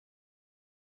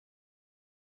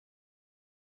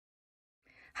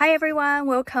Hi everyone,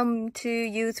 welcome to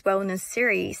Youth Wellness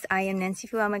Series. I am Nancy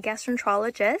Fu, I'm a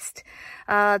gastroenterologist.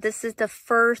 This is the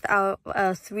first of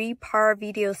a 3-part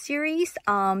video series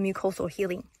on mucosal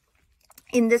healing.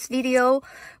 In this video,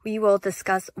 we will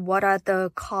discuss what are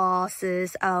the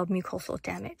causes of mucosal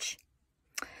damage.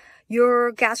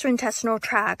 Your gastrointestinal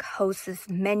tract hosts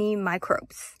many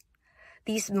microbes.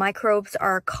 These microbes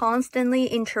are constantly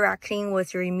interacting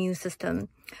with your immune system,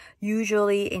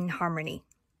 usually in harmony.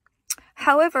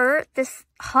 However, this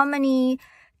harmony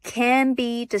can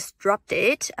be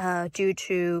disrupted due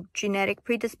to genetic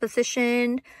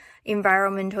predisposition,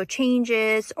 environmental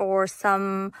changes, or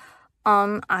some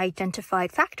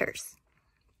unidentified factors.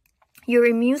 Your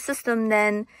immune system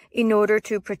then, in order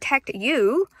to protect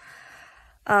you,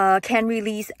 can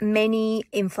release many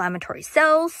inflammatory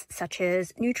cells, such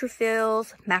as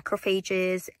neutrophils,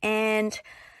 macrophages, and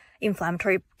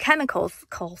inflammatory chemicals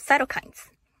called cytokines.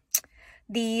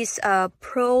 These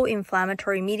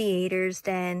pro-inflammatory mediators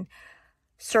then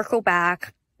circle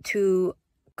back to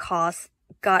cause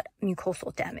gut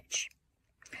mucosal damage.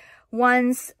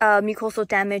 Once mucosal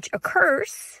damage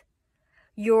occurs,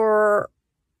 your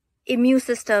immune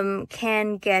system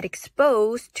can get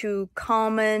exposed to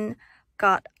common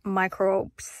gut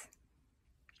microbes.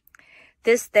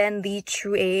 This then leads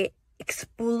to an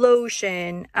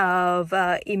explosion of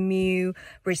immune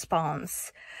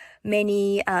response.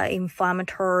 Many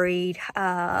inflammatory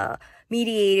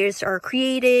mediators are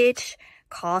created,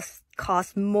 cause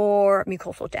more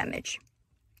mucosal damage.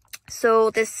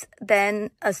 So this then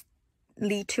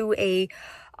lead to a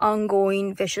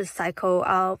ongoing vicious cycle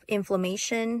of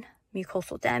inflammation,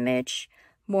 mucosal damage,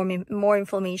 more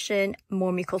inflammation,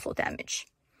 more mucosal damage.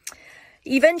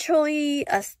 Eventually,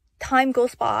 as time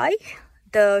goes by,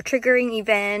 the triggering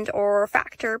event or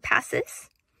factor passes,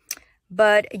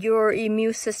 but your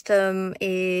immune system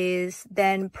is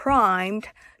then primed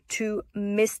to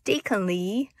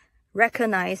mistakenly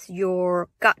recognize your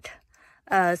gut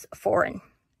as foreign.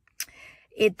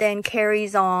 It then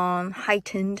carries on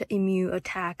heightened immune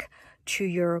attack to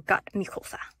your gut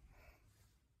mucosa.